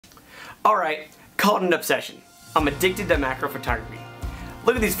Alright, call it an obsession. I'm addicted to macro photography.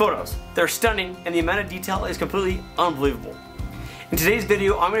 Look at these photos. They're stunning and the amount of detail is completely unbelievable. In today's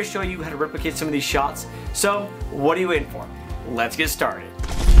video, I'm going to show you how to replicate some of these shots. So, what are you waiting for? Let's get started.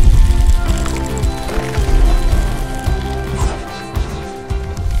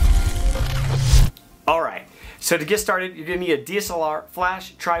 Alright, so to get started, you're going to need a DSLR,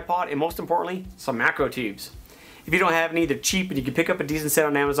 flash, tripod, and most importantly, some macro tubes. If you don't have any, they're cheap and you can pick up a decent set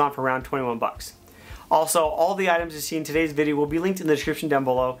on Amazon for around 21 bucks. Also, all the items you see in today's video will be linked in the description down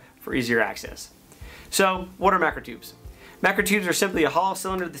below for easier access. So, what are macro tubes? Macro tubes are simply a hollow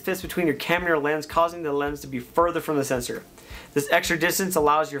cylinder that fits between your camera and your lens, causing the lens to be further from the sensor. This extra distance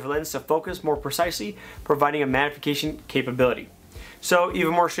allows your lens to focus more precisely, providing a magnification capability. So,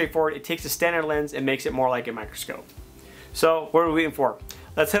 even more straightforward, it takes a standard lens and makes it more like a microscope. So, what are we waiting for?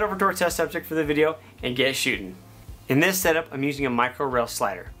 Let's head over to our test subject for the video and get shooting. In this setup, I'm using a micro rail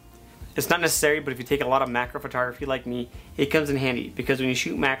slider. It's not necessary, but if you take a lot of macro photography like me, it comes in handy because when you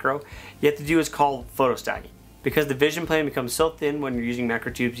shoot macro, you have to do what's called photo stacking. Because the vision plane becomes so thin when you're using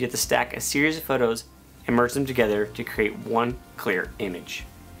macro tubes, you have to stack a series of photos and merge them together to create one clear image.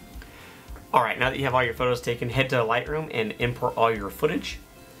 Alright, now that you have all your photos taken, head to Lightroom and import all your footage.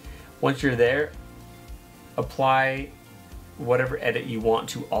 Once you're there, apply whatever edit you want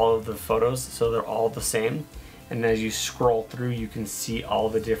to all of the photos so they're all the same. And as you scroll through, you can see all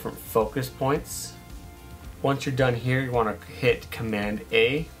the different focus points. Once you're done here, you want to hit Command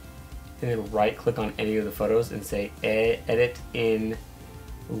A and then right click on any of the photos and say Edit in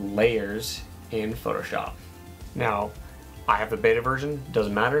Layers in Photoshop. Now, I have the beta version,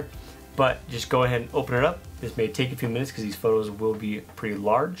 doesn't matter, but just go ahead and open it up. This may take a few minutes because these photos will be pretty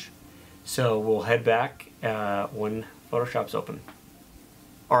large. So we'll head back when Photoshop's open.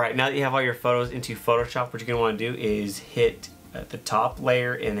 Alright, now that you have all your photos into Photoshop, what you're going to want to do is hit the top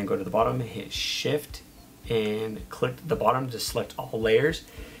layer and then go to the bottom, hit Shift and click the bottom to select all layers.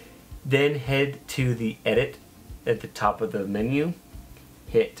 Then head to the Edit at the top of the menu,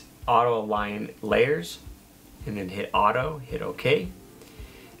 hit Auto Align Layers, and then hit Auto, hit OK.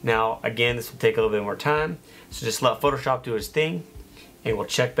 Now again, this will take a little bit more time, so just let Photoshop do its thing and we'll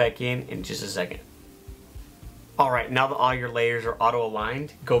check back in just a second. Alright, now that all your layers are auto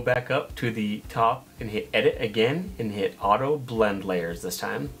aligned, go back up to the top and hit Edit again and hit Auto Blend Layers this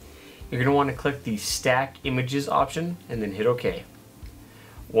time. You're going to want to click the Stack Images option and then hit OK.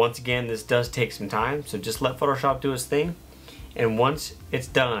 Once again, this does take some time, so just let Photoshop do its thing, and once it's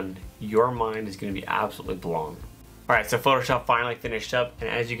done, your mind is going to be absolutely blown. Alright, so Photoshop finally finished up, and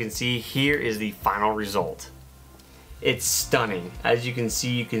as you can see, here is the final result. It's stunning. As you can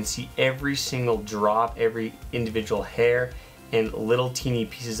see every single drop, every individual hair, and little teeny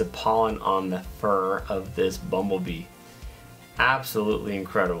pieces of pollen on the fur of this bumblebee. Absolutely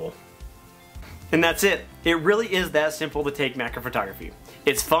incredible. And that's it. It really is that simple to take macro photography.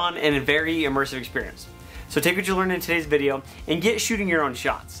 It's fun and a very immersive experience. So take what you learned in today's video and get shooting your own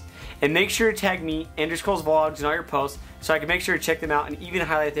shots. And make sure to tag me, Andrews Cole's Vlogs, in all your posts so I can make sure to check them out and even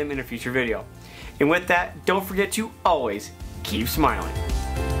highlight them in a future video. And with that, don't forget to always keep smiling.